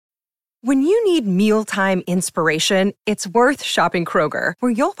When you need mealtime inspiration, it's worth shopping Kroger,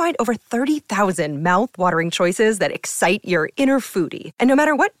 where you'll find over 30,000 mouth-watering choices that excite your inner foodie. And no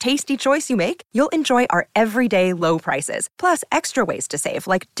matter what tasty choice you make, you'll enjoy our everyday low prices, plus extra ways to save,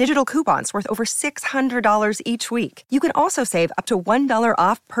 like digital coupons worth over $600 each week. You can also save up to $1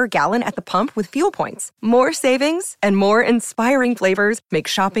 off per gallon at the pump with fuel points. More savings and more inspiring flavors make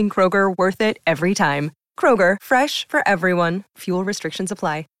shopping Kroger worth it every time. Kroger, fresh for everyone. Fuel restrictions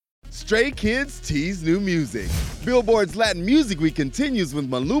apply. Stray Kids tease new music. Billboard's Latin Music Week continues with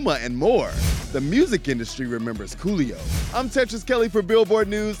Maluma and more. The music industry remembers Coolio. I'm Tetris Kelly for Billboard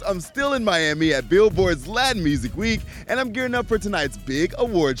News. I'm still in Miami at Billboard's Latin Music Week, and I'm gearing up for tonight's big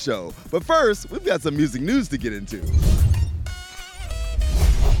award show. But first, we've got some music news to get into.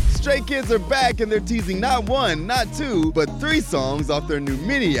 Stray Kids are back, and they're teasing not one, not two, but 3 songs off their new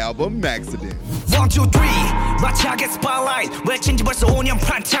mini album, Maxident. 1, 2, 3 마차게 spotlight 외친지 벌써 5년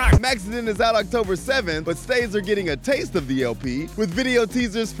prime time. Maxident is out October 7th, but stays are getting a taste of the LP with video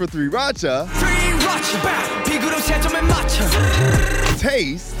teasers for 3RACHA,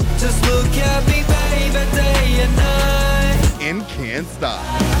 Taste, Just look at me baby day and night. and Can't Stop.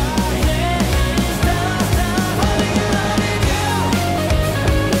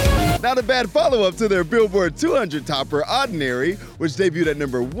 Not a bad follow-up to their Billboard 200 topper, Ordinary, which debuted at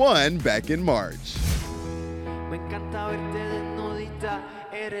number 1 back in March. Me encanta verte desnudita,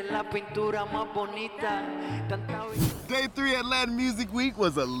 eres la pintura más bonita. Day 3 at Latin Music Week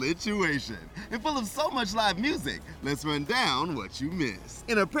was a lituation and full of so much live music. Let's run down what you missed.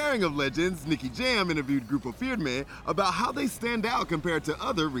 In a pairing of legends, Nicky Jam interviewed Grupo Firme about how they stand out compared to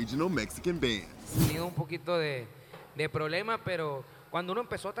other regional Mexican bands. Tenido un poquito de problema, pero cuando uno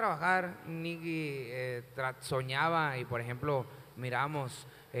empezó a trabajar, Nicky soñaba y, por ejemplo, miramos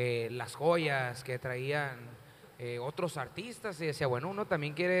las joyas que traían otros artistas y decía, bueno, uno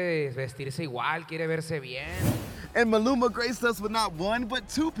también quiere vestirse igual, quiere verse bien. And Maluma graced us with not 1 but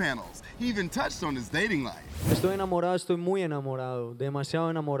 2 panels. He even touched on his dating life. Estoy enamorado, estoy muy enamorado, demasiado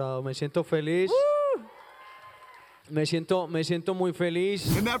enamorado. Me siento feliz. Me siento muy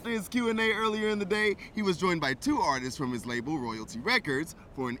feliz. And after his Q&A earlier in the day, he was joined by 2 artists from his label, Royalty Records,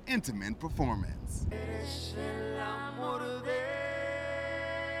 for an intimate performance.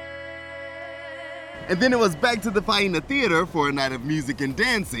 And then it was back to the Faina Theater for a night of music and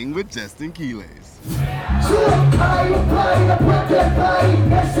dancing with Justin Quiles.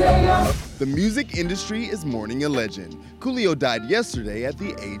 The music industry is mourning a legend. Coolio died yesterday at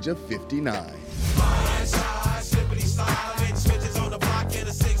the age of 59.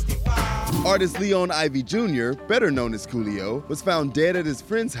 Artist Leon Ivy Jr., better known as Coolio, was found dead at his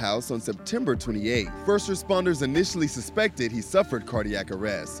friend's house on September 28. First responders initially suspected he suffered cardiac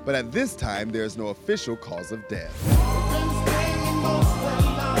arrest, but at this time there is no official cause of death.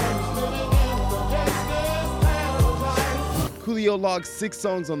 Coolio logged 6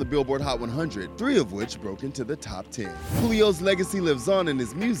 songs on the Billboard Hot 100, 3 of which broke into the top 10. Coolio's legacy lives on in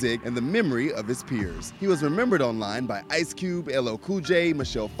his music and the memory of his peers. He was remembered online by Ice Cube, LL Cool J,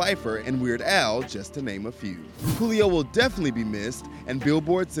 Michelle Pfeiffer, and Weird Al, just to name a few. Coolio will definitely be missed, and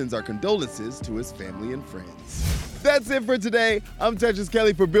Billboard sends our condolences to his family and friends. That's it for today. I'm Tetris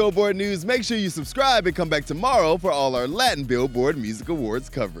Kelly for Billboard News. Make sure you subscribe and come back tomorrow for all our Latin Billboard Music Awards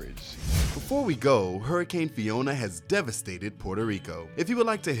coverage. Before we go, Hurricane Fiona has devastated Puerto Rico. If you would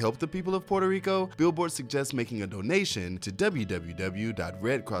like to help the people of Puerto Rico, Billboard suggests making a donation to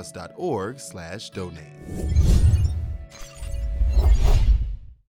www.redcross.org/donate.